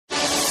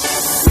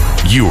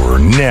You're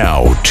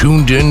now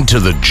tuned in to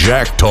the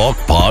Jack Talk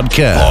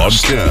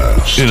Podcast.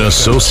 In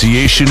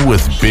association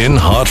with Bin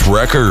Hot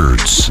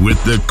Records.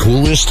 With the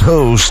coolest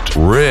host,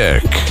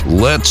 Rick.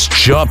 Let's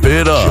chop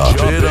it up.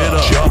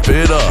 Chop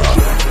it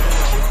up.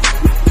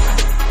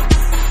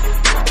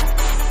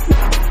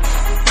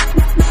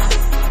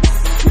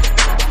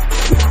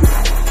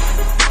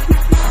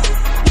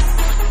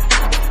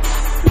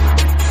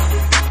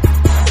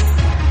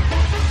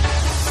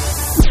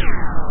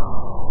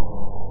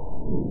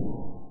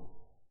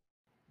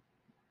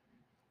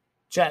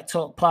 Jack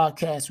Talk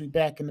Podcast, we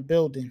back in the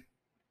building.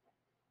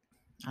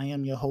 I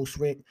am your host,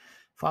 Rick.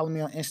 Follow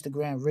me on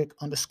Instagram,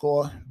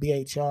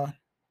 Rick_BHR.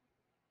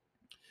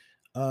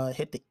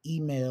 Hit the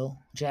email,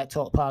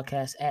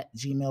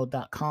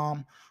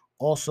 jacktalkpodcast@gmail.com.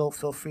 Also,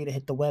 feel free to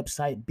hit the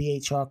website,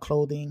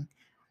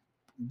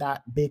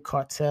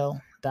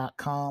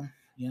 bhrclothing.bigcartel.com.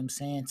 You know what I'm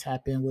saying?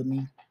 Tap in with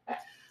me.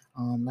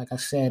 Like I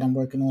said, I'm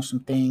working on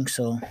some things,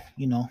 so,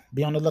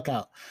 be on the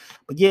lookout.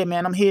 But yeah,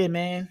 man, I'm here,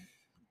 man.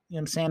 You know what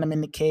I'm saying? I'm in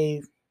the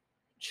cave.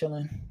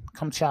 Chilling,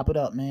 come chop it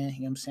up, man.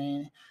 You know what I'm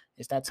saying?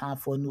 It's that time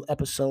for a new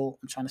episode.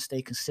 I'm trying to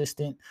stay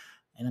consistent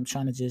and I'm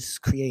trying to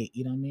just create,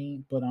 you know what I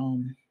mean? But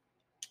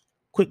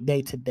quick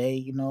day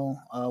today,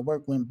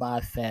 work went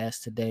by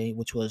fast today,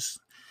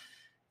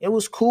 it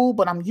was cool,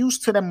 but I'm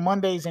used to the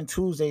Mondays and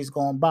Tuesdays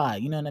going by,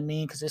 you know what I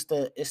mean? Because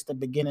it's the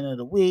beginning of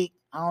the week.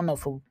 I don't know,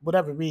 for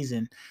whatever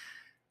reason,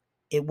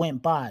 it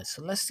went by.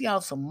 So let's see how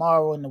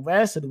tomorrow and the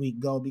rest of the week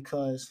go,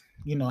 because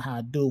you know how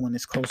I do when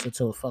it's closer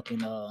to a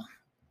fucking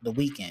the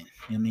weekend.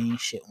 You know what I mean?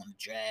 Shit on the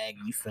drag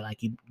and you feel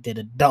like you did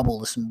a double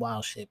or some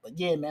wild shit. But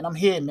yeah, man, I'm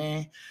here,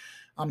 man.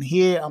 I'm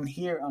here.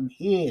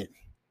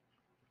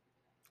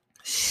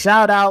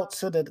 Shout out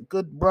to the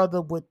good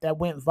brother that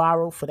went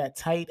viral for that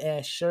tight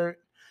ass shirt.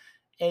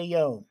 Hey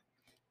yo,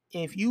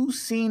 if you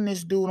seen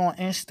this dude on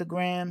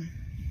Instagram,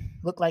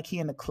 look like he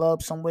in the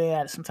club somewhere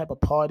at some type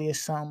of party or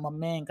something. My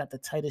man got the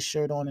tightest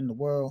shirt on in the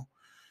world.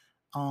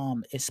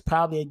 It's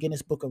probably a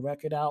Guinness Book of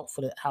Record out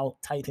for how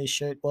tight his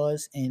shirt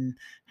was and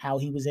how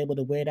he was able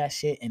to wear that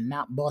shit and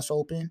not bust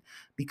open,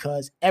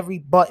 because every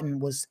button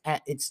was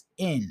at its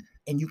end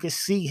and you could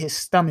see his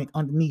stomach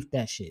underneath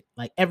that shit.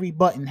 Like every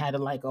button had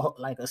like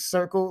a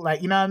circle,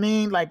 like, you know what I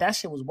mean? Like that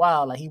shit was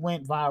wild. Like he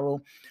went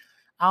viral.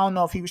 I don't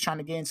know if he was trying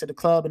to get into the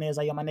club and it was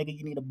like, yo, my nigga,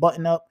 you need a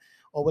button up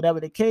or whatever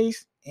the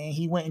case, and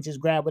he went and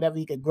just grabbed whatever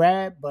he could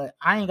grab. But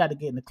I ain't got to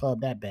get in the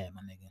club that bad,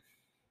 my nigga.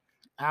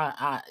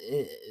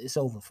 It's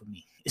over for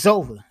me. It's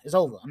over.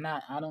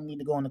 I don't need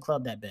to go in the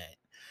club that bad.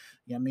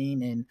 You know what I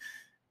mean? And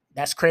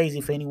that's crazy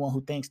for anyone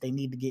who thinks they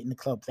need to get in the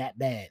club that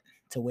bad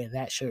to wear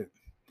that shirt.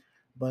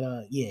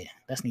 But yeah,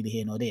 that's neither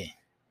here nor there.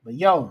 But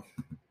yo,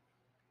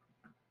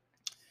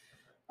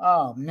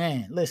 oh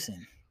man,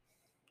 listen.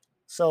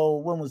 So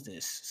when was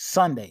this?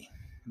 Sunday,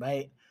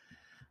 right?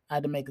 I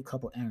had to make a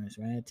couple errands,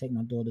 right? I had to take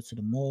my daughter to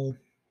the mall.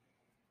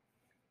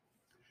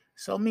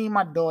 So me,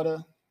 my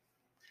daughter,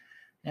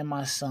 and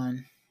my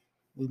son,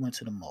 we went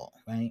to the mall,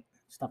 right?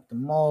 Stopped the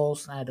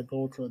malls. I had to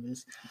go to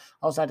this.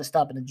 Also had to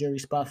stop at the jewelry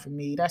spot for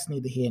me. That's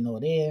neither here nor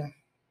there.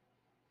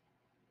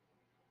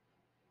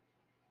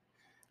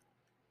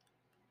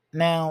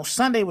 Now,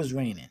 Sunday was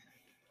raining.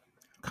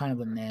 Kind of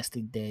a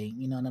nasty day.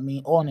 You know what I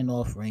mean? On and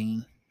off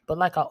rain. But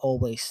like I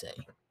always say,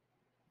 you know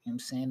what I'm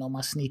saying? All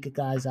my sneaker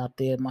guys out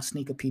there, my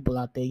sneaker people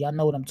out there, y'all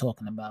know what I'm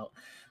talking about.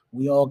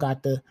 We all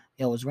got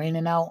it's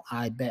raining out.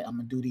 I bet I'm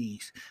going to do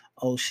these.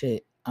 Oh,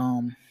 shit.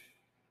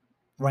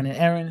 Running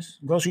errands,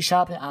 grocery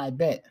shopping, I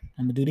bet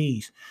I'm gonna do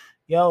these.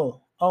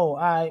 All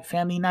right,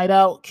 family night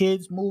out,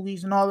 kids,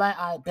 movies, and all that,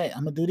 I bet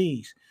I'm gonna do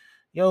these.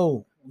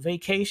 Yo,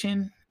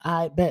 vacation,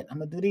 I bet I'm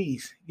gonna do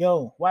these.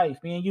 Yo,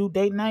 wife, me and you,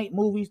 date night,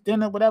 movies,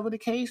 dinner, whatever the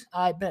case,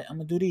 I bet I'm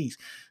gonna do these.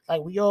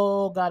 Like, we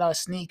all got our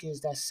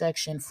sneakers, that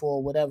section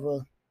for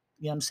whatever,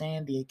 you know what I'm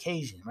saying, the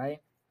occasion, right?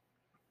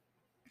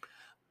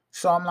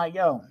 So I'm like,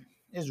 yo,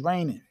 it's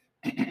raining.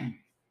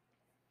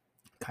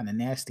 Kind of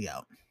nasty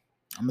out.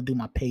 I'm gonna do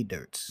my pay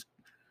dirts.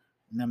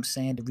 You know what I'm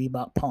saying? The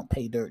Reebok pump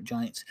pay dirt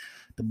joints,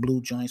 the blue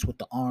joints with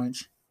the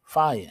orange.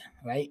 Fire,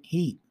 right?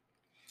 Heat.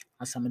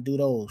 I said I'm going to do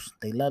those.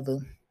 They leather.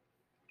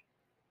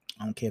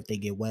 I don't care if they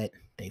get wet.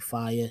 They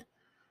fire.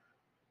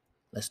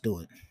 Let's do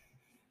it.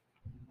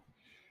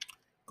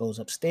 Goes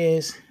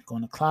upstairs, go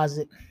in the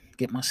closet,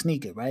 get my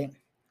sneaker, right?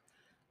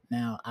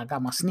 Now, I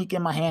got my sneaker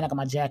in my hand. I got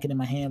my jacket in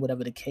my hand,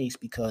 whatever the case,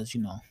 because,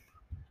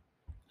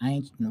 I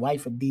ain't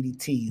wife of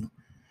DDT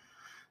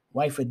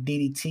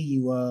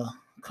you.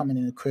 Coming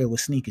in the crib with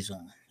sneakers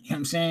on. You know what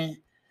I'm saying?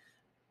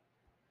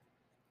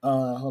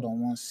 Hold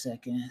on one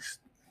second.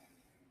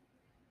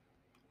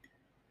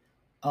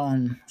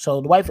 So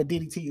the wife of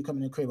DDT, you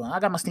coming in the crib on. I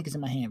got my sneakers in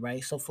my hand,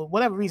 right? So for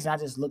whatever reason, I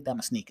just looked at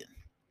my sneaker.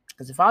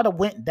 Because if I would have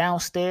went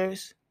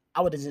downstairs,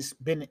 I would have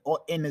just been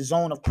in the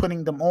zone of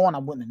putting them on. I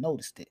wouldn't have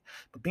noticed it.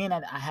 But being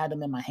that I had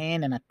them in my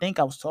hand, and I think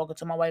I was talking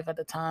to my wife at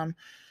the time,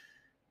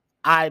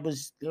 they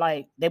was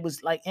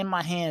like in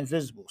my hand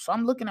visible. So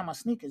I'm looking at my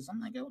sneakers.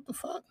 I'm like, yo, what the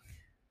fuck?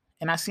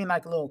 And I seen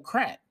like a little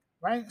crack.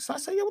 right? So I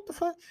say, yo, what the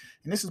fuck?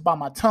 And this is by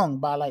my tongue,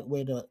 by like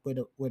where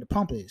the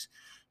pump is.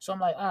 So I'm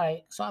like, all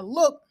right. So I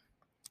look,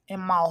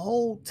 and my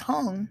whole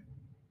tongue,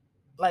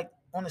 like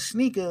on the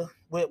sneaker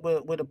where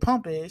the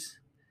pump is.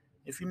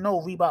 If you know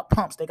Reebok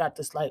pumps, they got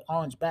this like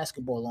orange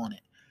basketball on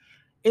it.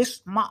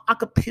 I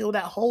could peel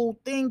that whole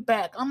thing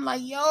back. I'm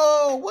like,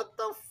 yo, what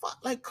the fuck?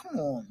 Like, come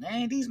on,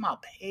 man. These my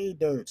pay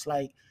dirts.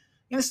 Like,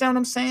 you understand what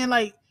I'm saying?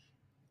 Like,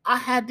 I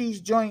had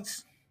these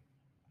joints.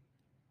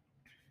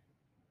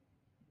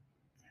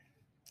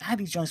 I had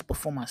these joints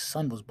before my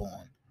son was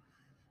born.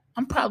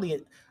 I'm probably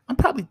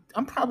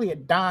a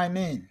dime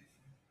in.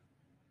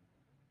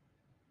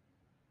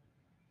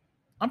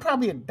 I'm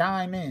probably a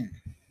dime in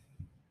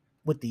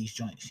with these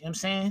joints. You know what I'm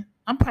saying?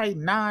 I'm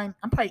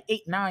probably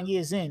 8, 9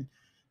 years in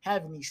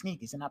having these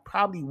sneakers, and I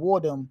probably wore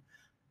them,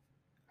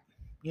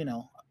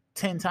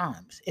 10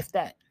 times, if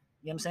that.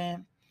 You know what I'm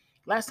saying?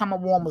 Last time I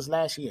wore them was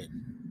last year.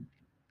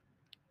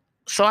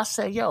 So I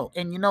said, yo,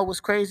 and you know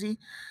what's crazy?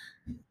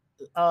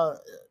 Uh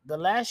the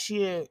last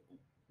year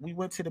we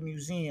went to the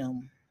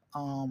museum,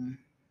 um,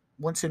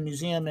 went to the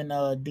museum in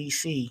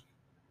DC,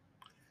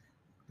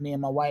 me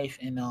and my wife,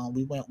 and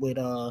we went with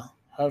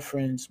her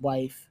friend's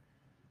wife.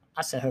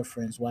 I said her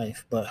friend's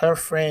wife, but her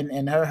friend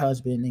and her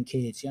husband and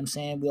kids. You know what I'm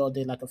saying? We all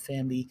did like a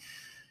family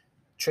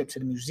trip to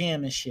the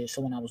museum and shit.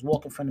 So when I was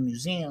walking from the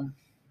museum,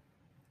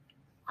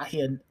 I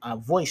hear a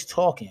voice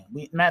talking.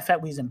 Matter of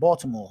fact, we was in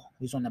Baltimore.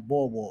 We was on the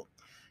boardwalk.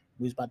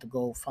 We was about to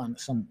go find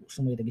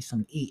somewhere to get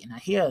something to eat, and I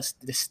hear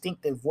a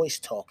distinctive voice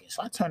talking.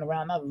 So I turn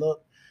around, I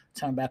look,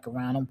 turn back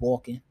around, I'm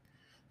walking,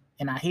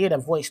 and I hear the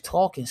voice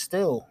talking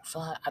still. So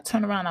I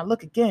turn around, I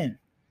look again,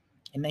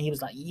 and then he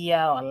was like,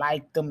 "Yeah, I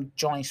like them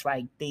joints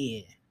right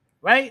there,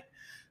 right?"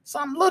 So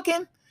I'm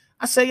looking.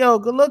 I say, "Yo,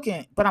 good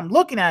looking," but I'm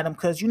looking at him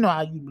because you know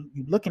how you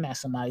looking at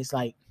somebody. It's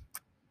like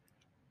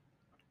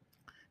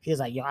he was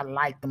like, "Yo, I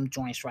like them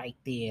joints right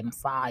there, them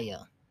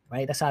fire."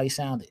 Right? That's how he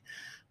sounded.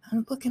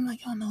 I'm looking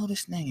like, y'all know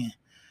this nigga.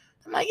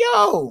 I'm like,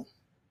 yo,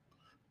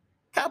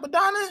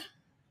 Capadonna.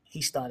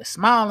 He started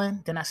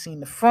smiling. Then I seen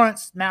the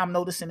fronts. Now I'm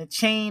noticing the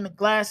chain, the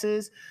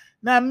glasses.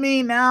 Know what I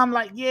mean? Now I'm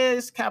like, yeah,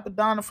 it's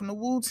Capadonna from the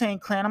Wu-Tang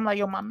Clan. I'm like,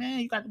 yo, my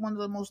man, you got one of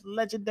the most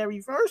legendary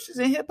verses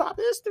in hip-hop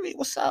history.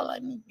 What's up?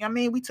 Like, I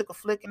mean, we took a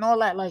flick and all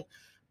that. Like,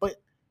 but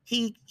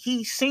he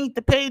seen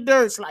the pay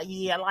dirts. Like,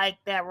 yeah, I like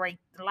that right.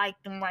 I like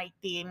them right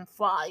there in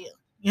fire. You know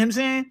what I'm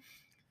saying?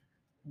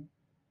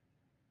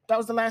 That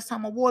was the last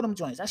time I wore them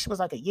joints. That shit was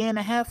like a year and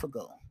a half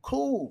ago.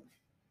 Cool.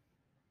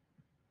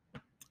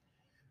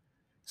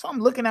 So I'm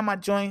looking at my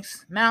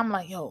joints. Now I'm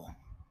like, yo,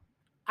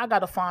 I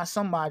gotta find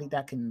somebody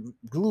that can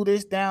glue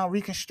this down,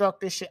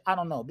 reconstruct this shit. I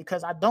don't know,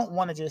 because I don't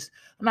want to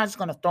I'm not just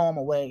gonna throw them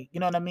away. You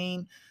know what I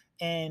mean?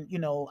 And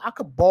I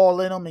could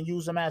ball in them and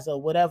use them as a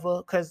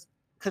whatever. Cause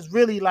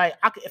really, like,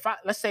 I could,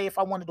 let's say if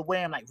I wanted to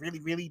wear them like really,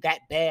 really that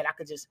bad, I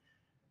could just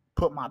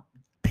put my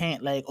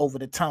pant leg over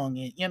the tongue,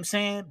 and you know what I'm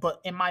saying.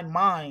 But in my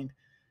mind,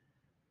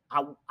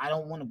 I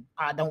don't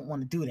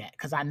want to do that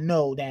because I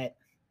know that,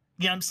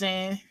 you know what I'm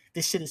saying,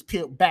 this shit is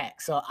peeled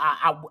back. So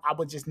I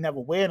would just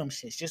never wear them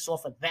shits just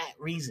off of that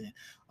reason,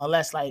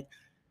 unless like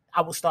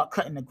I would start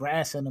cutting the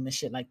grass in them and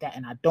shit like that,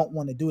 and I don't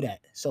want to do that.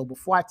 So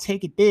before I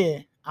take it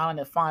there, I want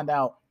to find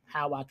out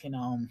how I could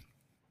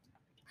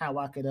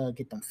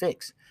get them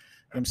fixed. You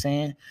know what I'm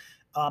saying?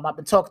 I've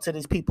been talking to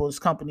these people, this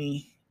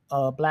company,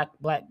 black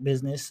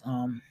business,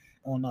 on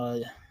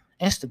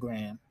Instagram.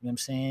 You know what I'm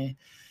saying?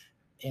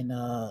 And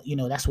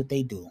that's what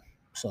they do.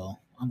 So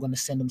I'm gonna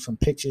send him some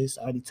pictures.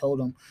 I already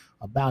told him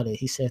about it.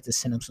 He said to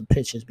send him some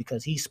pictures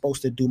because he's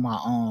supposed to do my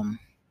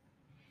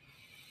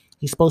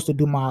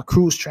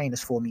cruise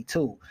trainers for me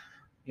too.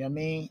 You know what I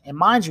mean? And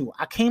mind you,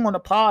 I came on the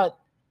pod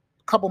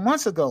a couple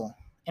months ago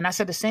and I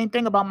said the same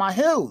thing about my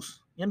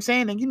Hills. You know what I'm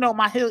saying? And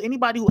my Hill,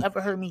 anybody who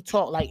ever heard me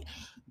talk, like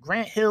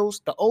Grant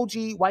Hills, the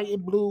OG white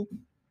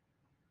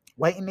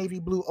and navy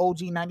blue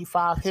OG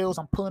 95 Hills,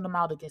 I'm pulling them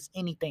out against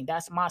anything.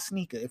 That's my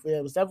sneaker. If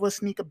there was ever a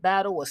sneaker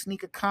battle, a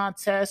sneaker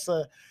contest,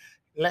 or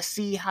let's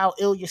see how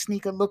ill your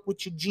sneaker look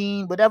with your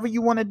jean, whatever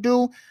you want to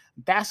do,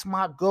 that's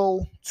my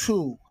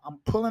go-to. I'm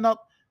pulling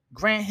up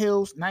Grant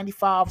Hills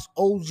 95s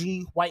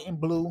OG white and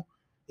blue.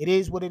 It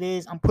is what it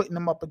is. I'm putting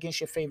them up against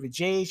your favorite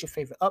J's, your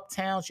favorite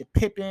Uptowns, your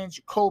Pippins,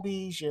 your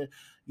Kobe's, your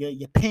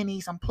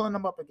Pennies. I'm pulling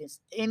them up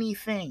against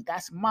anything.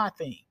 That's my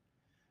thing.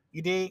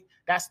 You dig?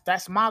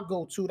 That's my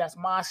go-to. That's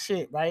my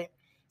shit, right?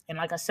 And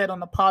like I said on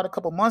the pod a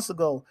couple months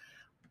ago,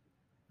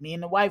 me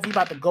and the wife, we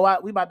about to go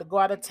out. We about to go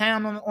out of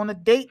town on a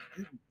date.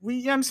 You know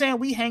what I'm saying?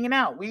 We hanging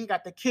out. We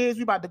got the kids.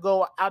 We about to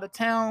go out of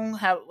town.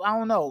 I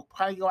don't know,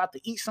 probably go out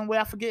to eat somewhere.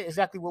 I forget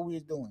exactly what we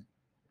was doing.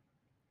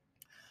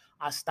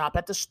 I stop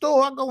at the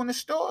store. I go in the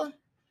store,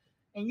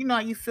 and you know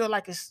how you feel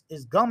like it's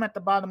gum at the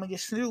bottom of your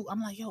shoe.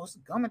 I'm like, yo, it's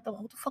gum at the.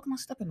 What the fuck am I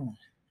stepping on?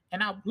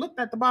 And I looked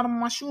at the bottom of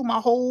my shoe. My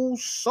whole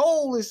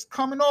soul is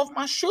coming off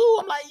my shoe.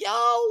 I'm like, yo,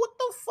 what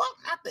the fuck?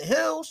 Not the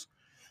Hills.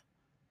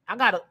 I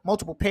got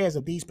multiple pairs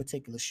of these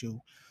particular shoes.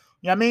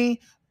 You know what I mean?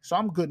 So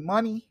I'm good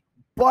money.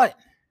 But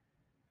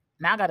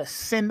now I got to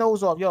send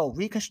those off. Yo,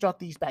 reconstruct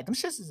these back. Them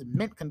shits is in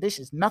mint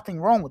conditions.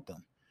 Nothing wrong with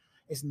them.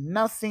 There's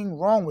nothing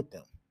wrong with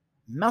them.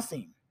 Nothing.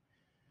 You know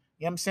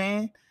what I'm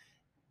saying?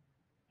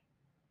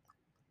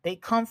 They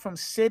come from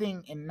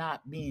sitting and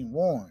not being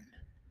worn.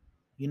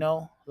 You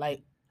know,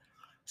 like,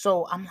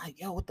 so I'm like,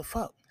 yo, what the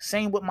fuck?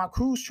 Same with my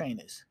cruise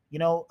trainers.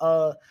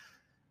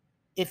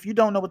 If you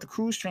don't know what the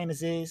cruise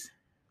trainers is,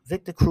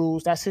 Victor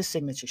Cruz, that's his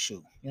signature shoe. You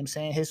know what I'm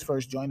saying? His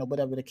first joint or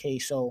whatever the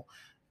case. So,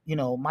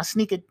 my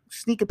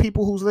sneaker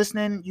people who's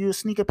listening, you're a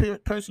sneaker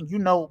person, you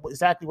know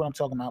exactly what I'm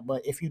talking about.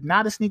 But if you're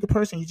not a sneaker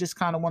person, you just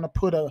kind of want to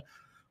put a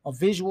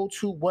visual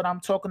to what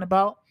I'm talking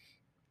about.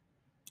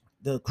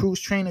 The cruise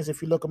trainers,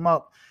 if you look them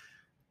up,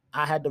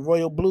 I had the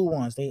royal blue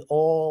ones. They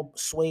all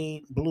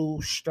suede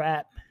blue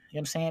strap. You know what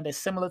I'm saying? They're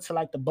similar to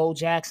like the Bo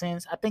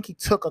Jacksons. I think he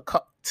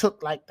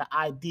took like the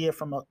idea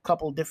from a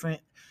couple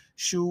different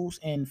shoes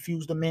and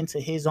fused them into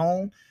his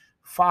own.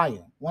 Fire.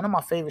 One of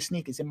my favorite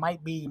sneakers. It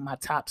might be my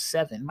top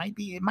 7.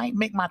 It might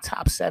make my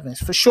top 7.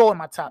 It's for sure in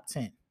my top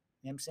 10. You know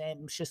what I'm saying?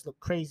 Them shits look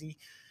crazy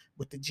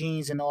with the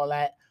jeans and all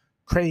that.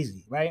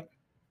 Crazy, right?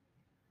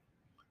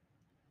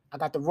 I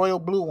got the royal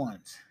blue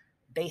ones.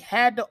 They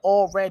had the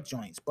all red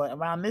joints, but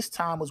around this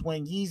time was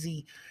when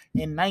Yeezy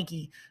and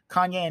Nike,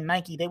 Kanye and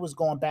Nike, they was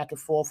going back and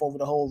forth over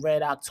the whole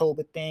Red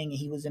October thing, and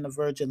he was in the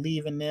verge of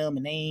leaving them,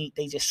 and they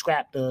just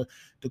scrapped the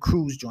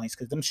cruise joints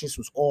because them shits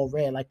was all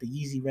red, like the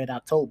Yeezy Red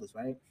Octobers,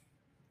 right?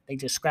 They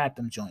just scrapped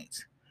them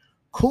joints.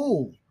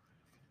 Cool.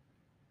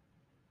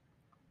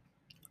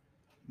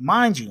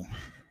 Mind you,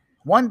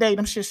 one day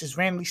them shits just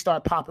randomly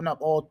start popping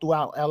up all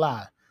throughout LI. You know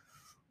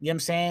what I'm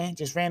saying?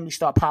 Just randomly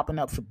start popping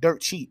up for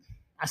dirt cheap.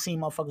 I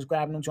seen motherfuckers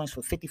grabbing them joints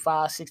for $55,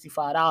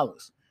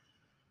 $65.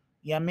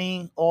 You know what I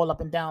mean? All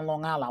up and down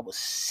Long Island. I was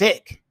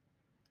sick.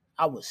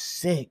 You know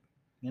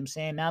what I'm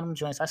saying? Now them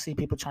joints, I see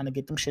people trying to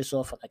get them shits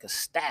off for like a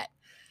stack.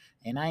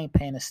 And I ain't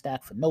paying a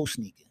stack for no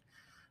sneaker.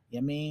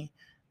 You know what I mean?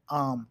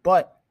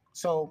 But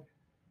so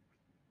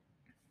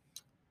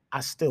I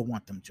still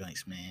want them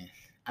joints, man.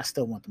 I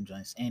still want them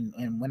joints.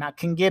 And when I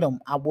can get them,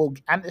 I will.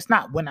 It's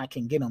not when I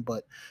can get them,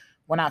 but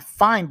when I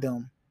find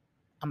them,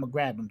 I'm going to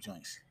grab them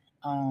joints.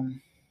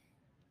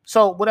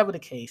 So whatever the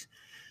case,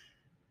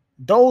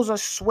 those are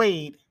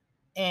suede,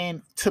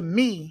 and to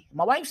me,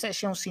 my wife said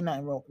she don't see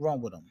nothing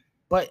wrong with them.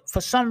 But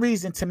for some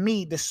reason, to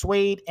me, the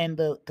suede and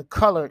the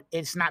color,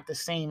 it's not the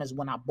same as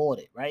when I bought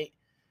it, right?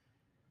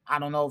 I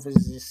don't know if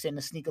it's just in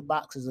the sneaker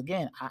boxes.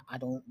 Again, I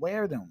don't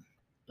wear them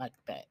like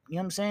that. You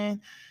know what I'm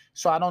saying?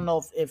 So I don't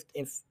know if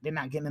they're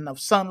not getting enough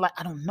sunlight.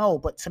 I don't know.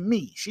 But to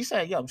me, she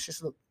said, yo,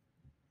 just look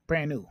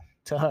brand new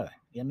to her.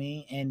 You know what I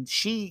mean? And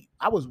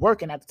I was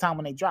working at the time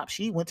when they dropped.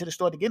 She went to the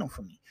store to get them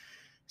for me.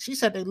 She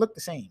said they look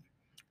the same.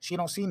 She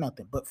don't see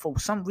nothing. But for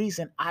some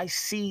reason, I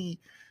see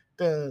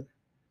they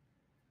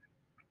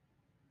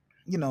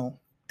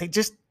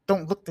just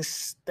don't look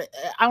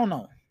I don't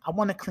know. I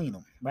want to clean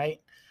them, right?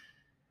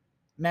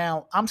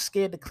 Now, I'm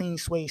scared to clean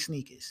suede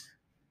sneakers.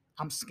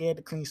 I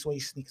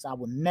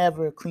will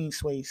never clean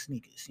suede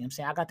sneakers. You know what I'm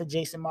saying? I got the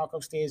Jason Mark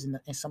upstairs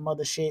and some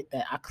other shit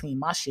that I clean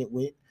my shit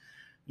with.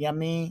 You know what I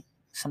mean?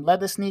 Some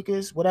leather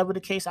sneakers, whatever the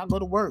case, I go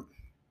to work.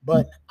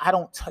 But I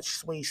don't touch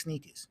suede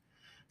sneakers.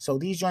 So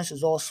these joints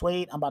is all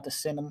suede. I'm about to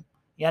send them.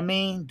 You know what I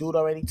mean? Dude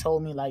already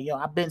told me, like, yo,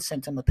 I've been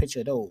sent him a picture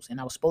of those. And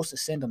I was supposed to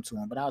send them to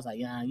him. But I was like,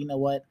 yeah, you know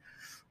what?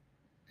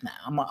 Nah,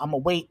 I'm going to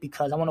wait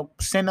because I want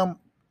to send them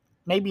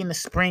maybe in the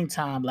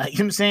springtime. Like, you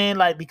know what I'm saying?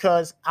 Like,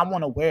 because I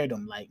want to wear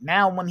them. Like,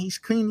 now when he's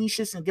clean these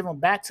shits and give them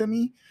back to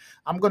me,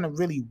 I'm going to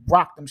really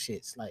rock them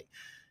shits. Like,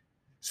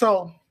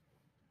 so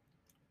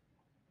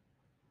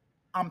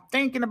I'm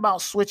thinking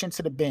about switching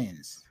to the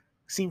bins.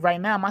 See,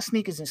 right now my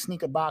sneakers in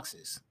sneaker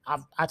boxes.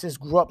 I just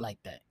grew up like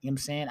that. You know what I'm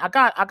saying? I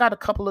got a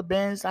couple of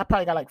bins. I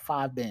probably got like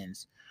 5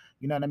 bins.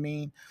 You know what I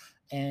mean?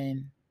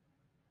 And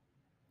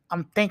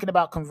I'm thinking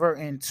about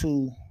converting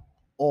to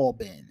all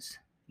bins.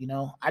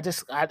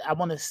 I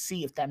want to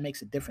see if that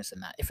makes a difference or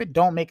not. If it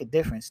don't make a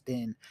difference,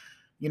 then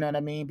you know what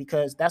I mean?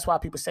 Because that's why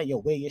people say, yo,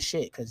 wear your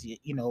shit. Because, you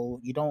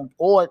don't,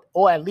 or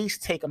at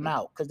least take them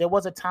out. Because there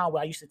was a time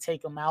where I used to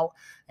take them out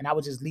and I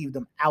would just leave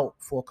them out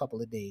for a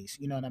couple of days.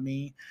 You know what I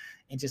mean?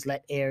 And just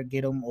let air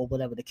get them or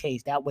whatever the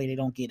case. That way they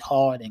don't get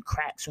hard and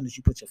crack as soon as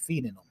you put your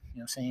feet in them.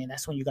 You know what I'm saying?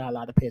 That's when you got a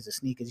lot of pairs of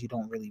sneakers you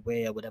don't really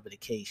wear, whatever the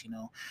case,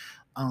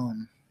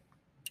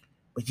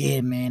 But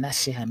yeah, man, that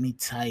shit had me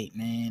tight,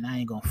 man. I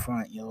ain't gonna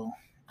front, yo.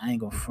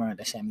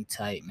 That shit had me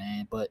tight,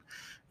 man. But,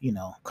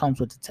 comes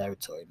with the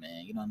territory,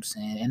 man. You know what I'm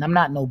saying? And I'm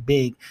not no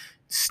big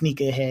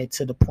sneakerhead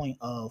to the point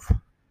of,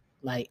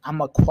 like,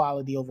 I'm a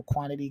quality over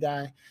quantity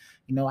guy.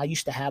 I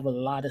used to have a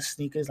lot of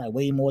sneakers, like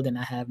way more than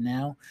I have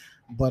now.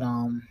 But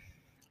I'm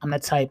the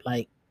type,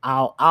 like,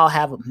 I'll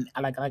have,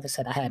 like I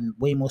said, I had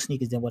way more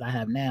sneakers than what I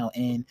have now.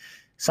 And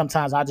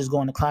sometimes I'll just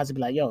go in the closet and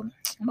be like, yo, I'm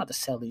about to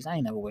sell these. I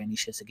ain't never wearing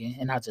these shits again.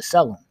 And I'll just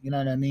sell them. You know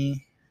what I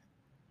mean?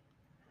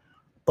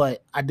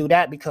 But I do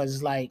that because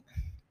it's like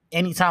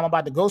anytime I'm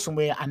about to go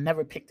somewhere, I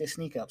never pick this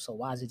sneaker up. So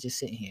why is it just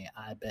sitting here?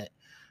 I bet.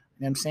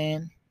 You know what I'm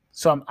saying?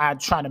 So I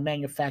try to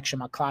manufacture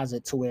my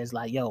closet to where it's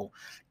like, yo,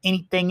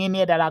 anything in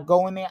there that I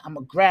go in there, I'm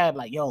going to grab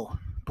like, yo,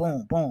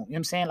 boom, boom. You know what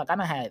I'm saying? Like I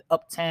done had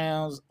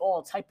Uptowns,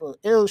 all type of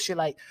ill shit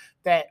like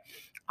that.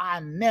 I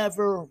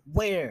never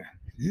wear,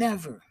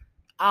 never.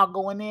 I'll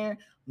go in there,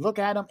 look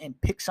at them, and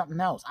pick something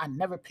else. I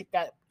never pick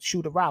that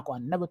shoe to rock, or I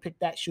never pick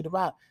that shoe to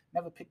rock.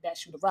 Never pick that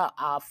shoe to rock.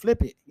 I'll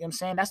flip it. You know what I'm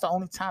saying? That's the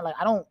only time. Like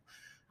I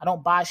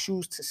don't buy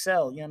shoes to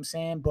sell. You know what I'm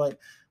saying? But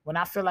when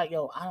I feel like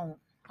I've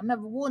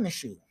never worn this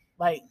shoe.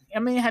 Like, I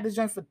mean, I had this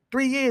joint for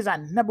 3 years. I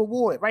never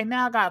wore it. Right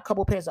now, I got a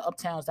couple pairs of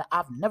Uptowns that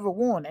I've never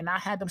worn. And I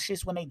had them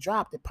shits when they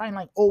dropped. It probably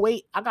like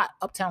 '08. I got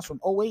Uptowns from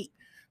 '08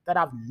 that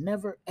I've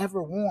never,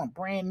 ever worn.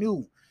 Brand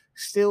new.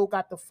 Still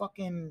got the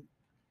fucking,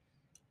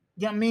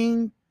 you know what I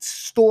mean,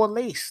 store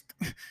laced.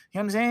 You know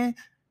what I'm saying?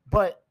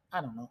 But I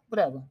don't know.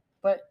 Whatever.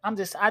 But I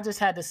just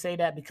had to say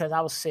that because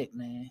I was sick,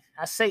 man.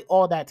 I say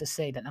all that to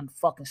say that I'm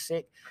fucking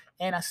sick.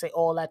 And I say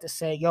all that to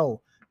say,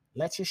 yo,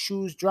 let your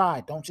shoes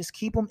dry. Don't just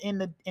keep them in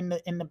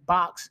the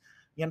box.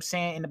 You know what I'm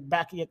saying? In the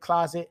back of your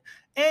closet.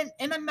 And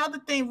another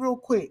thing, real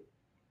quick.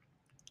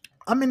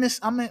 I'm in the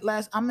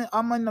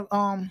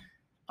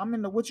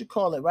what you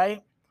call it,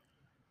 right?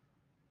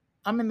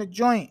 I'm in the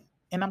joint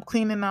and I'm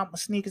cleaning out my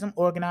sneakers. I'm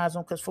organizing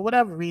them because for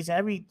whatever reason,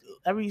 every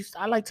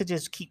I like to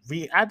just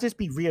I just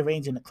be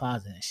rearranging the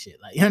closet and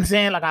shit. Like, you know what I'm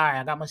saying? Like, all right,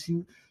 I got my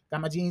shoe,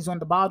 got my jeans on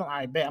the bottom. All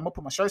right, bet I'm gonna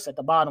put my shirts at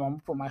the bottom.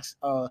 I'm gonna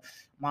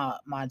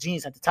put my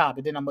jeans at the top,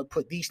 and then I'm gonna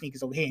put these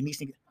sneakers over here and these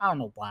sneakers. I don't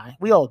know why.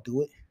 We all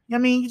do it. You know what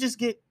I mean? You just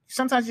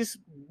sometimes you just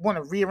want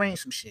to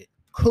rearrange some shit.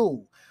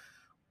 Cool.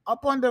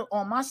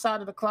 On my side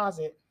of the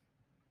closet.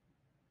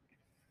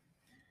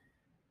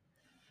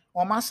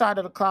 On my side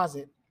of the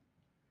closet.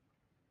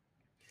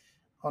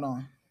 Hold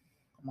on.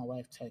 My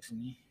wife texting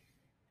me.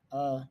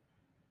 On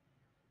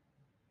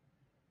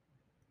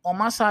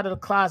my side of the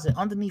closet,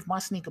 underneath my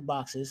sneaker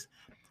boxes,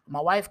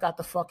 my wife got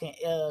the fucking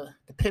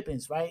the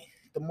Pippins, right?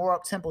 The more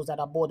up tempos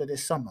that I bought her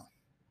this summer.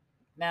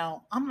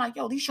 Now I'm like,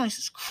 yo, these joints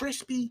is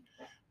crispy,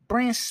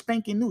 brand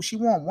spanking new. She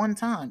won one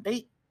time.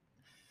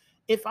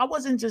 If I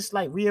wasn't just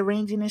like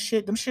rearranging and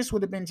shit, them shits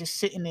would have been just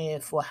sitting there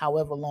for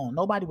however long.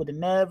 Nobody would have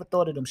never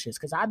thought of them shits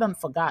because I done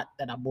forgot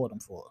that I bought them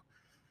for her.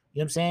 You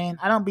know what I'm saying?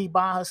 I don't be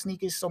buying her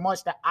sneakers so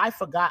much that I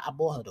forgot I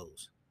bought her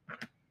those.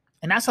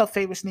 And that's her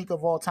favorite sneaker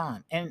of all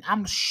time. And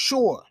I'm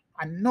sure,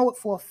 I know it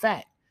for a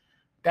fact,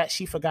 that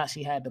she forgot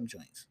she had them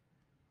joints.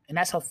 And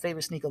that's her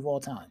favorite sneaker of all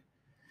time.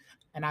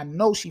 And I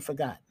know she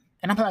forgot.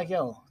 And I'm like,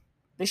 yo,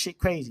 this shit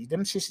crazy.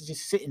 Them shits is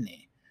just sitting there.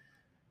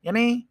 You know what I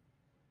mean?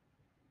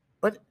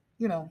 But,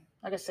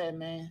 like I said,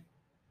 man,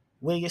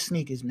 wear your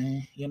sneakers, man. You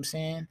know what I'm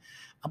saying?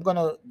 I'm going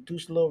to do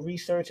some little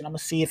research and I'm going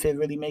to see if it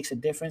really makes a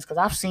difference. Because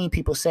I've seen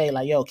people say,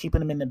 like, yo, keeping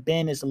them in the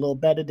bin is a little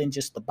better than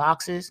just the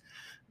boxes.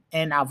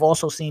 And I've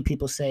also seen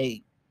people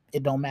say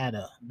it don't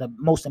matter. The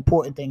most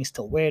important thing is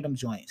to wear them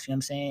joints, you know what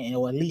I'm saying?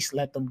 Or at least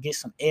let them get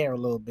some air a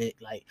little bit,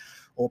 like,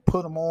 or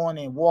put them on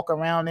and walk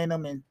around in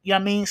them and, you know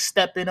what I mean?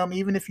 Step in them.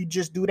 Even if you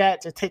just do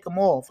that, to take them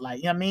off. Like,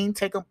 you know what I mean?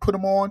 Take them, put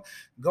them on,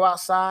 go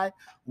outside,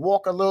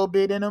 walk a little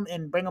bit in them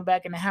and bring them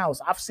back in the house.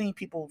 I've seen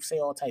people say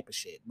all type of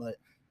shit, but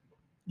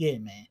yeah,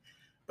 man.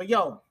 But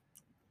yo,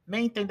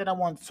 main thing that I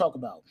wanted to talk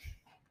about.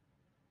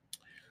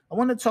 I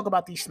wanted to talk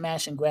about these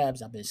smash and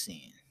grabs I've been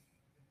seeing.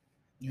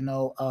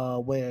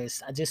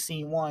 Whereas I just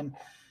seen one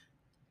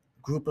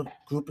group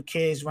of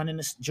kids running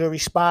this jewelry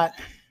spot,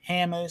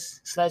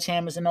 hammers,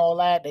 sledgehammers, and all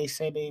that. They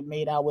say they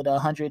made out with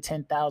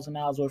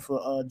 $110,000 worth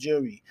of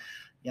jewelry.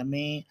 You know what I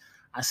mean?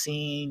 I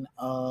seen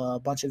a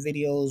bunch of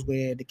videos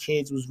where the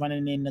kids was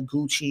running in the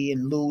Gucci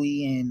and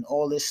Louis and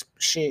all this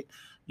shit,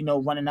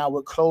 running out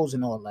with clothes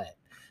and all that.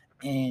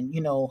 And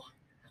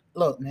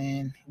look,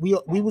 man,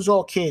 we was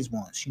all kids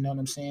once. You know what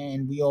I'm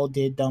saying? We all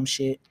did dumb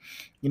shit,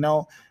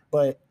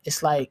 But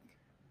it's like,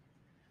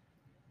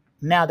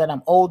 now that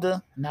I'm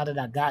older, now that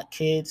I got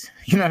kids,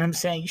 you know what I'm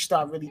saying? You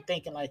start really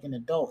thinking like an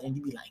adult and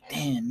you be like,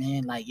 damn,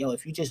 man, like, yo,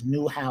 if you just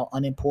knew how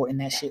unimportant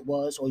that shit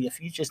was, or if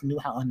you just knew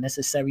how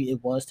unnecessary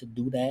it was to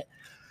do that,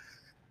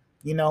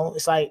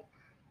 it's like,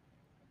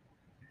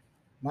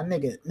 my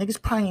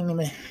niggas probably ain't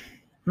even,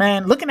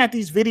 man, looking at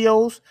these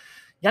videos,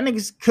 y'all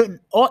niggas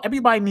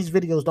everybody in these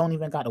videos don't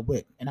even got a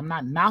whip. And I'm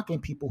not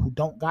knocking people who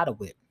don't got a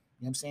whip.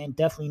 You know what I'm saying?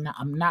 Definitely not.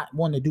 I'm not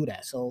one to do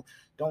that. So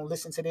don't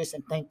listen to this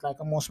and think like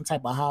I'm on some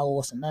type of high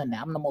horse or nothing.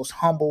 I'm the most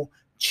humble,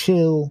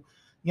 chill,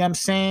 you know what I'm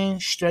saying?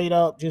 Straight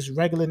up, just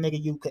regular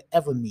nigga you could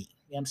ever meet.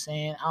 You know what I'm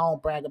saying? I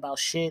don't brag about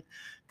shit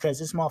because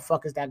this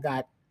motherfuckers that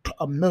got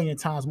a million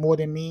times more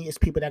than me. It's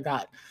people that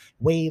got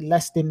way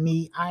less than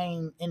me. I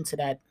ain't into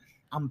that.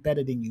 I'm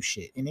better than you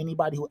shit. And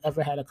anybody who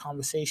ever had a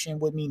conversation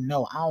with me,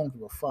 no, I don't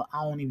give a fuck.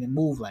 I don't even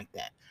move like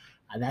that.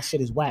 That shit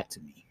is whack to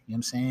me. You know what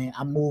I'm saying?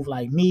 I move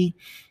like me.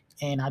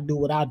 And I do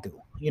what I do.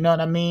 You know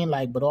what I mean?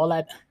 Like, but all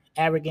that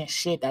arrogant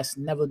shit, that's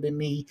never been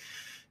me.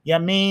 You know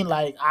what I mean?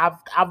 Like,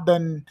 I've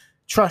done,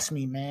 trust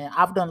me, man,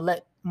 I've done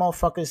let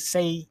motherfuckers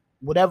say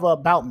whatever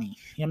about me.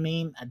 You know what I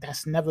mean?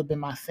 That's never been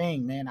my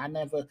thing, man. I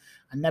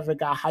never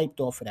got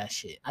hyped off of that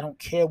shit. I don't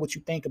care what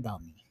you think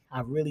about me.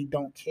 I really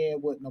don't care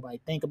what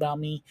nobody think about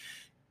me.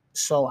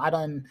 So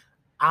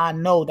I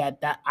know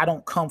that I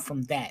don't come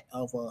from that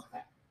of a,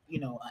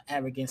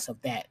 arrogance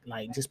of that.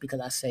 Like, just because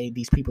I say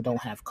these people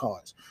don't have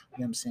cars, you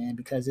know what I'm saying?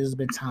 Because there's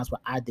been times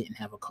where I didn't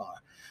have a car,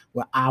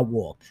 where I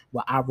walked,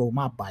 where I rode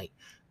my bike,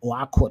 or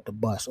I caught the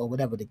bus, or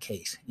whatever the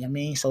case. You know what I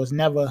mean? So it's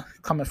never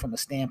coming from a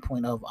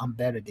standpoint of I'm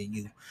better than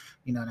you.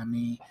 You know what I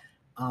mean?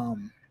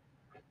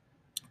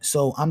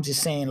 So I'm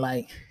just saying,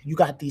 like, you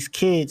got these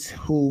kids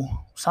who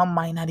some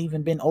might not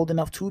even been old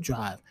enough to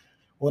drive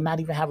or not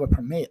even have a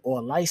permit or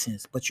a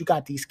license, but you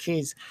got these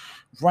kids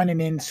running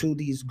into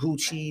these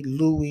Gucci,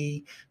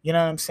 Louis, you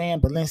know what I'm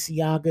saying,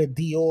 Balenciaga,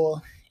 Dior,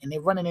 and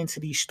they're running into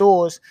these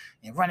stores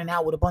and running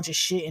out with a bunch of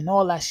shit and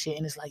all that shit.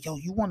 And it's like, yo,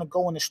 you want to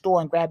go in the store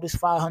and grab this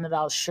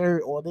 $500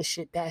 shirt or this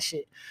shit, that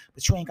shit,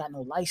 but you ain't got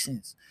no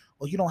license,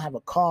 or you don't have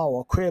a car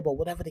or a crib or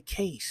whatever the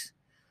case.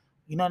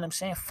 You know what I'm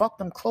saying? Fuck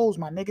them clothes,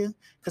 my nigga.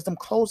 Because them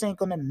clothes ain't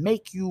going to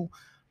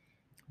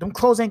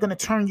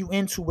turn you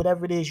into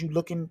whatever it is you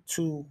looking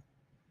to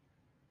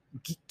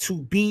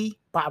be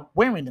by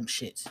wearing them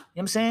shits. You know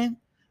what I'm saying?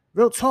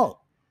 Real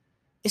talk.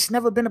 It's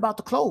never been about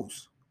the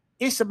clothes.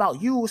 It's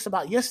about you. It's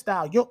about your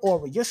style, your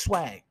aura, your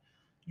swag.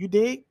 You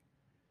dig?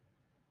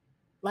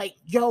 Like,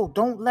 yo,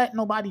 don't let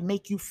nobody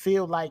make you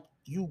feel like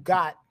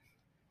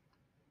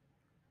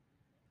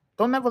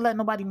don't never let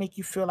nobody make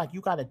you feel like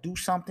you got to do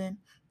something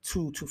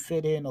to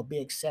fit in or be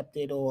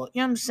accepted, or,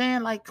 you know what I'm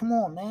saying? Like, come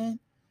on, man.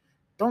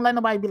 Don't let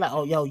nobody be like,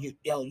 oh, you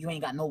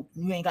ain't got no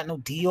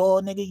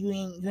Dior, nigga. You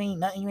ain't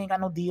nothing. You ain't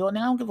got no Dior. Nigga,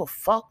 I don't give a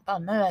fuck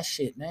about none of that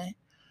shit, man.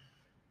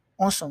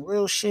 On some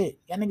real shit.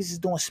 Y'all niggas is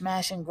doing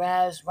smash and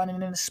grabs,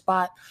 running in the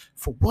spot.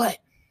 For what?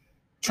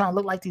 Trying to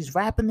look like these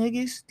rapper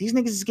niggas? These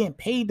niggas is getting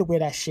paid to wear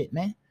that shit,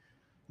 man.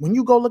 When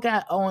you go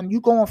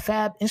you go on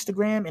Fab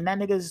Instagram and that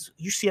niggas,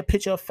 you see a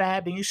picture of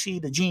Fab and you see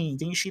the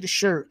jeans and you see the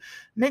shirt.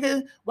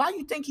 Nigga, why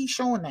you think he's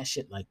showing that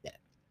shit like that?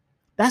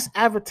 That's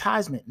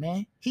advertisement,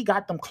 man. He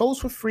got them clothes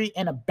for free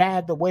and a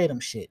bag to wear them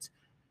shits.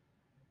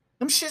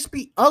 Them shits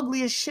be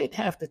ugly as shit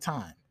half the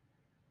time.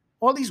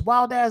 All these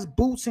wild ass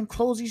boots and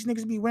clothes these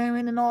niggas be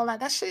wearing and all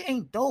that shit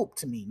ain't dope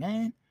to me,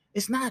 man.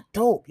 It's not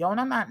dope, yo. And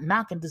I'm not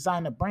knocking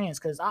designer brands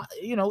because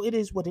it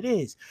is what it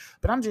is.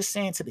 But I'm just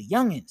saying to the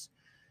youngins,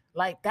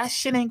 like, that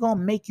shit ain't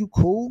gonna make you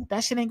cool.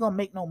 That shit ain't gonna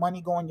make no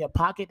money go in your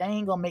pocket. That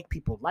ain't gonna make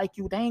people like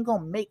you. They ain't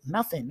gonna make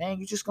nothing, man.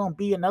 You just gonna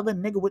be another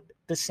nigga with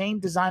the same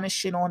designer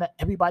shit on that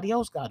everybody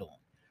else got on.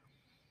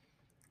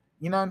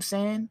 You know what I'm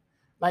saying?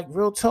 Like,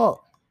 real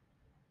talk.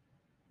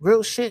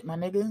 Real shit, my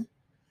nigga.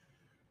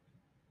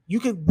 You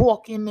could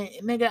walk in there,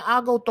 nigga.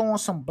 I'll go throw on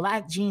some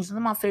black jeans. One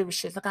of my favorite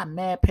shits. I got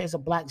mad pairs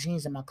of black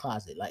jeans in my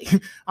closet. Like,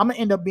 I'm gonna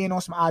end up being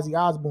on some Ozzy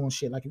Osbourne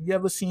shit. Like, if you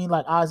ever seen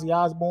like Ozzy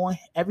Osbourne,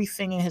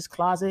 everything in his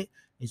closet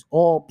is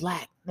all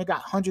black. They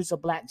got hundreds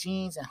of black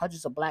jeans and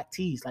hundreds of black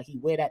tees. Like, he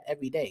wear that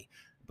every day.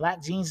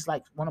 Black jeans is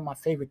like one of my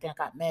favorite things.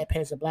 I got mad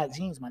pairs of black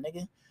jeans, my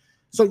nigga.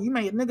 So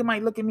nigga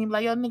might look at me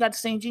like, yo, nigga got the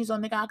same jeans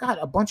on, nigga. I got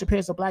a bunch of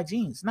pairs of black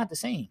jeans. Not the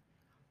same. You know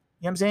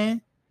what I'm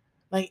saying?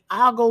 Like,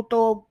 I'll go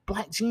throw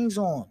black jeans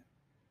on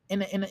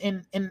in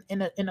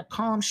a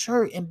calm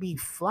shirt and be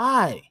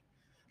fly.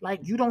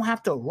 Like, you don't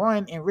have to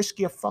run and risk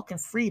your fucking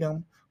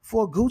freedom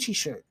for a Gucci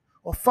shirt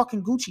or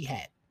fucking Gucci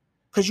hat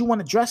because you want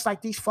to dress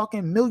like these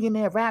fucking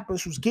millionaire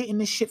rappers who's getting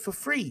this shit for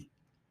free.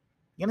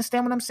 You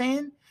understand what I'm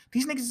saying?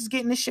 These niggas is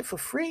getting this shit for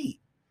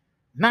free.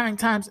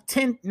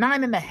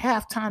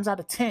 9.5 times out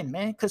of 10,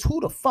 man. Because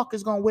who the fuck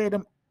is gonna wear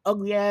them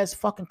ugly ass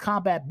fucking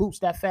combat boots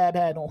that Fab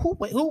had on?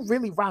 Who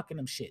really rocking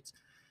them shits?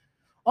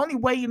 Only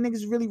way you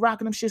niggas really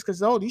rocking them shits because,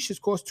 these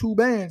shits cost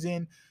 $2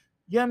 and,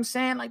 you know what I'm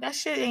saying? Like, that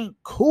shit ain't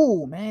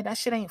cool, man. That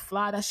shit ain't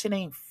fly. That shit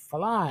ain't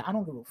fly. I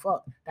don't give a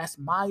fuck. That's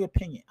my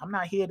opinion. I'm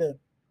not here to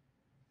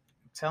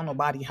tell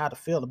nobody how to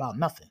feel about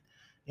nothing. You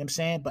know what I'm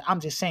saying? But I'm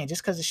just saying,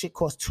 just because the shit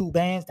costs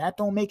 $2, that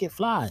don't make it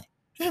fly.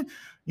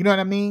 You know what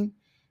I mean?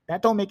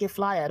 That don't make it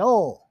fly at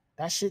all.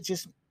 That shit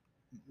just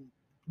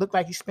look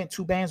like you spent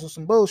 $2 on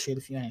some bullshit,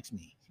 if you ask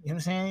me. You know what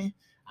I'm saying?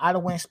 I'd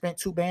have went and spent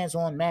 $2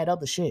 on mad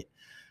other shit,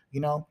 you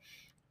know?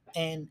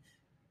 And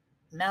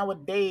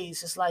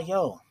nowadays, it's like,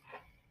 yo,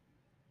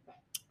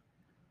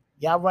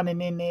 y'all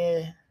running in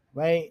there,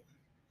 right?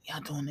 Y'all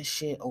doing this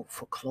shit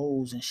for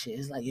clothes and shit.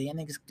 It's like, yo,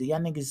 y'all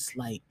niggas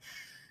like,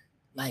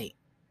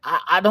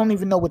 I don't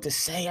even know what to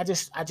say. I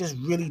just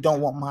really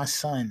don't want my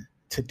son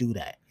to do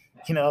that.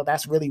 You know,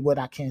 that's really what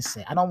I can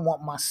say. I don't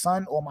want my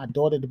son or my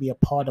daughter to be a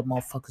part of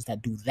motherfuckers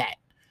that do that.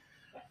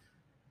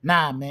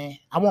 Nah, man.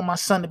 I want my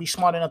son to be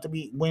smart enough to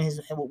be when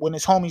his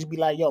homies be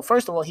like, yo,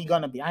 first of all, he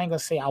gonna be. I ain't gonna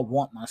say I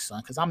want my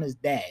son because I'm his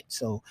dad.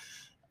 So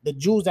the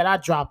jewels that I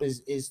drop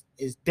is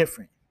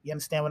different. You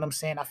understand what I'm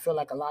saying? I feel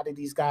like a lot of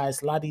these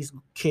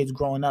kids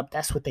growing up,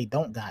 that's what they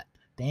don't got.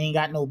 They ain't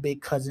got no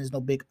big cousins,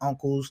 no big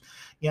uncles.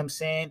 You know what I'm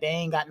saying? They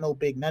ain't got no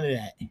big none of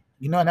that.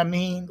 You know what I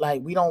mean?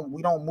 Like, we don't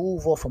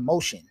move off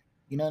emotion.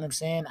 You know what I'm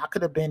saying? I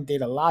could have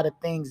did a lot of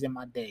things in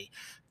my day,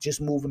 just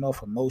moving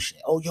off emotion.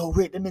 Oh, yo,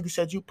 Rick, the nigga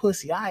said you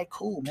pussy. All right,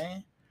 cool,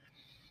 man.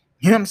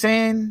 You know what I'm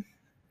saying?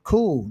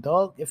 Cool,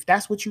 dog. If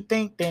that's what you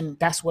think, then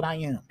that's what I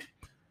am.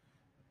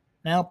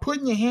 Now,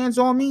 putting your hands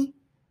on me,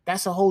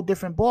 that's a whole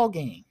different ball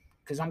game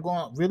because I'm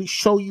going to really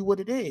show you what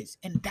it is.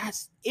 And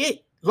that's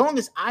it. Long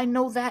as I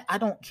know that, I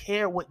don't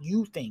care what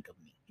you think of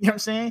me. You know what I'm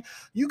saying?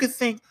 You can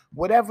think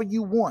whatever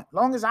you want.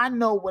 Long as I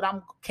know what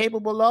I'm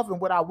capable of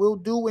and what I will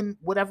do in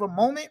whatever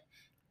moment,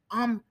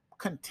 I'm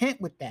content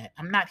with that.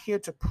 I'm not here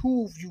to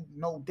prove you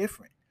no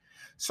different.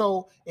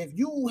 So if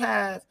you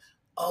have,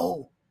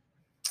 oh,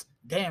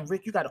 damn,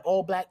 Rick, you got an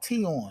all black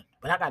tee on,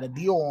 but I got a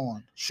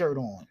Dior shirt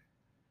on.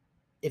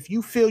 If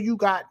you feel you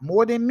got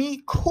more than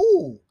me,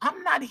 cool.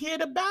 I'm not here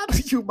to battle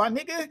you, my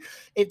nigga.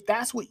 If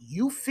that's what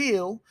you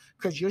feel,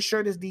 because your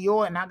shirt is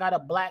Dior and I got a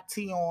black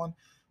tee on,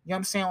 you know what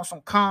I'm saying, on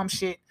some calm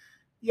shit.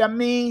 You know what I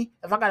mean?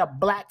 If I got a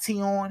black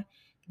tee on,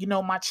 you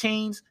know, my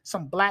chains,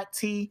 some black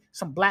tee,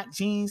 some black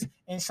jeans,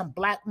 and some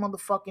black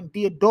motherfucking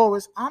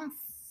Diodoras, I'm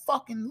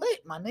fucking lit,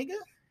 my nigga.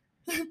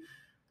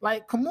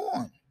 Like, come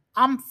on.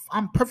 I'm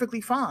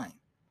perfectly fine.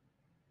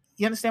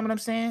 You understand what I'm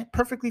saying?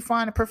 Perfectly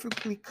fine and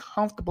perfectly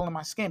comfortable in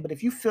my skin. But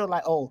if you feel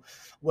like, oh,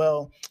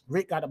 well,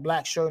 Rick got a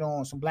black shirt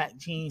on, some black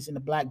jeans, and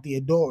the black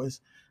Diodoras,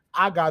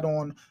 I got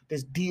on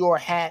this Dior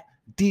hat,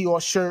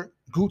 Dior shirt,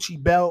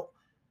 Gucci belt,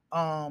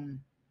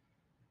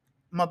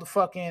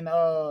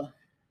 motherfucking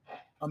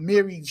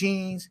Amiri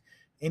jeans,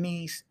 and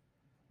these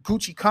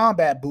Gucci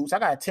combat boots. I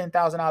got a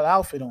 $10,000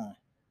 outfit on.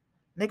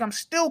 Nigga, I'm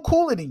still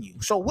cooler than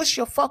you. So what's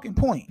your fucking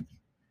point?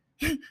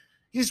 You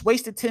just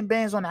wasted 10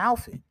 bands on the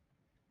outfit.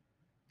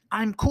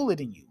 I'm cooler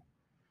than you.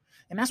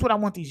 And that's what I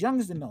want these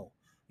youngers to know. You know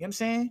what I'm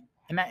saying?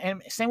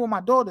 And same with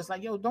my daughters.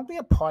 Like, yo, don't be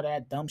a part of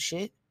that dumb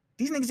shit.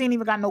 These niggas ain't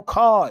even got no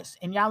cars.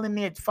 And y'all in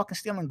there fucking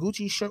stealing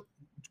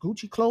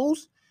Gucci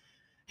clothes.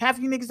 Half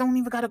of you niggas don't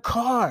even got a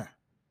car.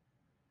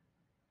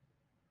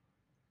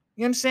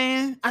 You know what I'm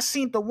saying? I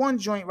seen the one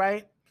joint,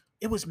 right?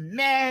 It was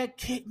mad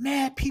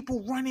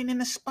people running in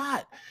the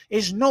spot.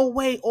 There's no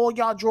way all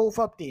y'all drove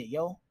up there,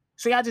 yo.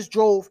 So y'all just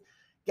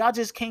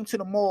came to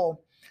the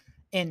mall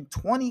in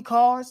 20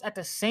 cars at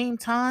the same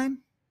time.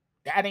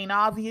 That ain't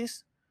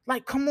obvious.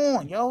 Like, come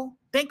on, yo.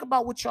 Think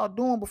about what y'all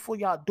doing before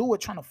y'all do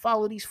it, trying to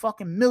follow these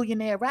fucking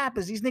millionaire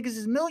rappers. These niggas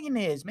is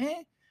millionaires,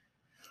 man.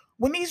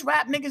 When these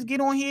rap niggas get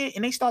on here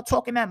and they start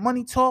talking that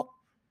money talk,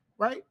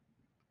 right?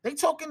 They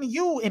talking to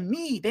you and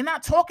me. They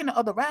not talking to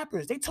other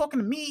rappers. They talking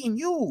to me and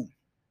you.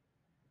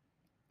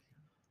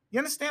 You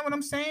understand what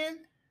I'm saying?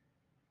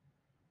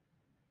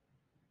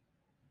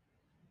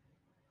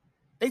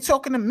 They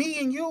talking to me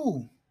and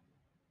you.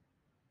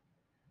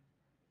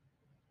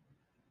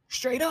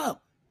 Straight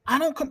up. I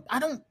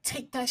don't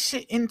take that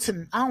shit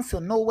into, I don't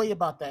feel no way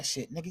about that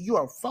shit. Nigga, you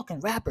are a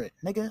fucking rapper.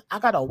 Nigga, I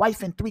got a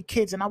wife and 3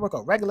 kids and I work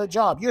a regular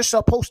job. You're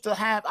supposed to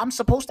have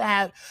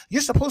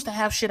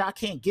shit I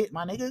can't get,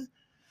 my nigga.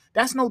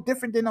 That's no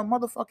different than a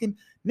motherfucking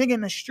nigga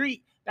in the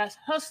street that's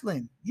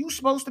hustling. You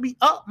supposed to be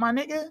up, my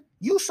nigga.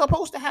 You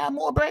supposed to have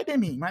more bread than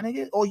me, my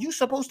nigga. Or you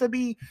supposed to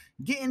be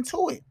getting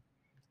to it.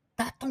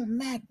 That don't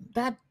matter.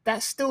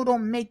 That still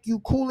don't make you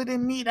cooler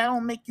than me. That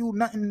don't make you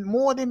nothing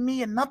more than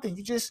me and nothing.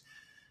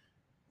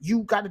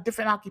 You got a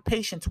different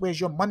occupation to where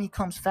your money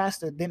comes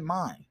faster than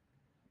mine.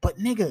 But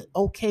nigga,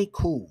 okay,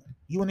 cool.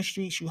 You in the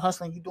streets, you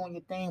hustling, you doing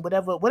your thing,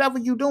 whatever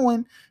you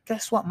doing,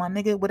 guess what, my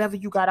nigga? Whatever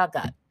you got, I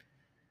got.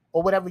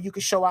 Or whatever you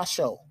can show, I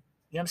show. You know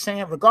what I'm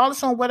saying?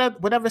 Regardless on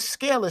whatever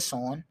scale it's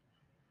on,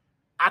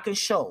 I can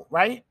show,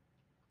 right?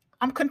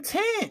 I'm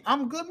content.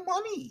 I'm good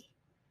money.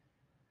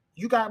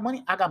 You got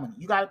money, I got money.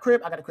 You got a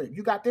crib, I got a crib.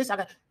 You got this, I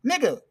got.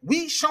 Nigga,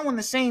 we showing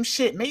the same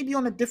shit, maybe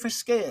on a different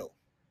scale.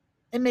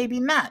 And maybe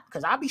not.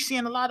 Because I be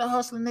seeing a lot of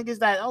hustling niggas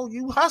that, oh,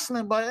 you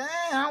hustling, but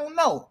I don't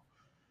know.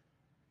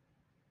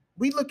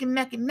 We looking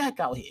neck and neck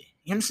out here.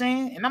 You know what I'm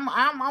saying? And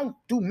I don't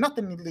do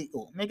nothing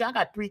illegal. Nigga, I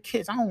got 3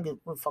 kids. I don't give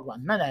a fuck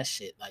about none of that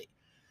shit. Like,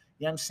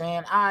 you know what I'm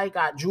saying? I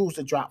got jewels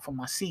to drop for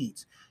my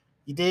seeds.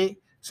 You dig?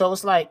 So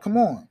it's like, come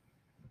on.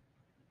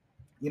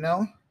 You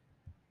know?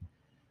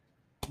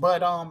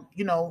 But,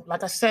 you know,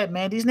 like I said,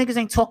 man, these niggas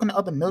ain't talking to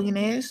other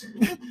millionaires.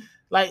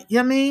 Like, you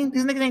know what I mean?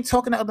 These niggas ain't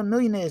talking to other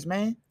millionaires,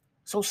 man.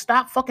 So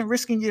stop fucking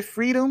risking your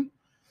freedom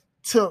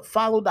to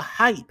follow the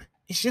hype.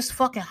 It's just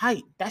fucking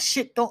hype. That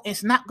shit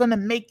it's not gonna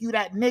make you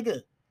that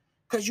nigga.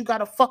 Cause you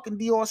got a fucking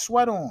Dior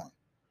sweat on.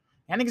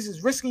 Y'all niggas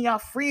is risking y'all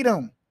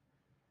freedom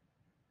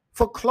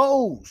for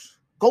clothes.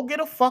 Go get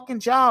a fucking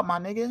job, my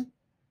nigga.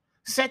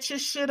 Set your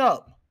shit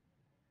up.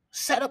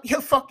 Set up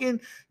your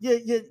fucking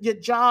your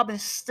job and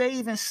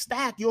save and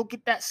stack. You'll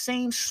get that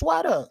same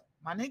sweater,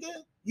 my nigga.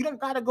 You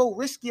don't gotta go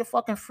risk your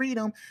fucking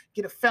freedom,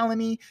 get a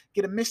felony,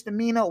 get a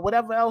misdemeanor, or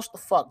whatever else the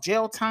fuck,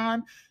 jail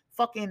time,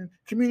 fucking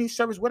community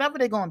service, whatever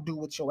they're gonna do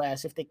with your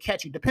ass if they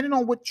catch you. Depending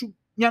on what you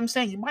know what I'm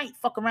saying, you might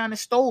fuck around and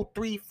stole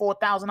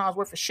 $3,000-$4,000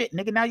 worth of shit,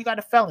 nigga. Now you got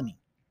a felony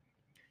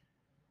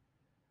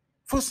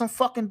for some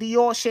fucking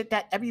Dior shit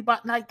that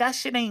everybody like. That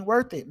shit ain't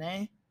worth it,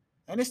 man.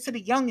 And it's to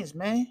the youngins,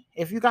 man.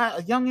 If you got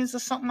a youngins or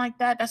something like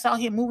that that's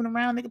out here moving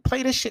around, nigga,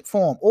 play this shit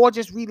for them or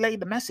just relay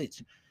the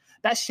message.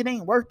 That shit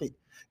ain't worth it.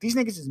 These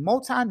niggas is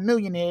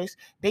multi-millionaires.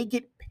 They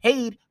get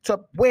paid to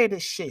wear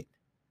this shit.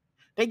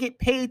 They get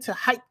paid to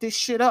hype this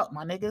shit up,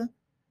 my nigga.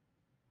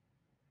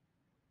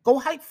 Go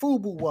hype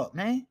FUBU up,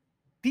 man.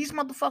 These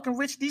motherfucking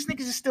rich, these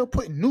niggas is still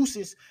putting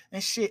nooses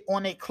and shit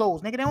on their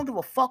clothes. Nigga, they don't give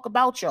a fuck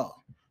about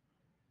y'all.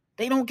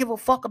 They don't give a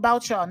fuck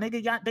about y'all,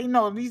 nigga. Y'all, they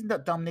know these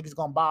dumb niggas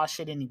gonna buy our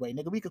shit anyway,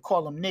 nigga. We could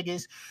call them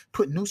niggas,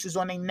 put nooses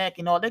on their neck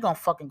and all. They gonna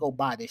fucking go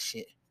buy this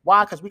shit.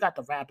 Why? Because we got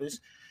the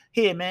rappers.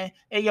 Here, man.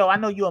 Hey, yo, I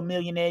know you're a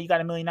millionaire. You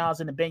got $1 million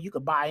in the bank. You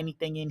could buy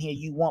anything in here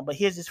you want, but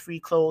here's this free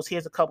clothes.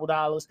 Here's a couple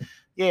dollars.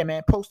 Yeah,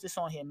 man. Post this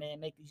on here, man.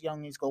 Make these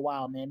youngins go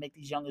wild, man. Make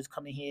these youngins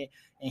come in here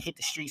and hit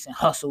the streets and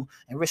hustle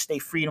and risk their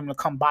freedom to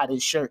come buy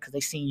this shirt because they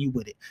seen you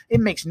with it. It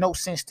makes no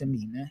sense to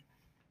me, man.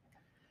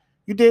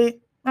 You did?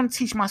 I'm gonna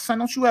teach my son.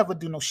 Don't you ever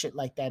do no shit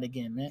like that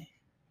again, man.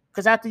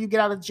 Because after you get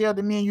out of jail,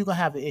 then me and you gonna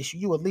have an issue.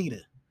 You a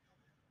leader.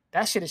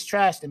 That shit is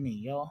trash to me,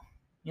 yo. You know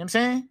what I'm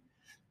saying?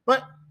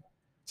 But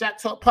Jack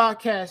Talk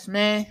Podcast,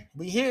 man.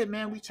 We here,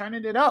 man. We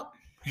turning it up.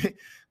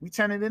 We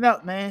turning it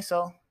up, man.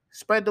 So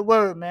spread the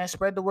word, man.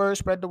 Spread the word.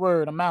 Spread the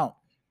word. I'm out.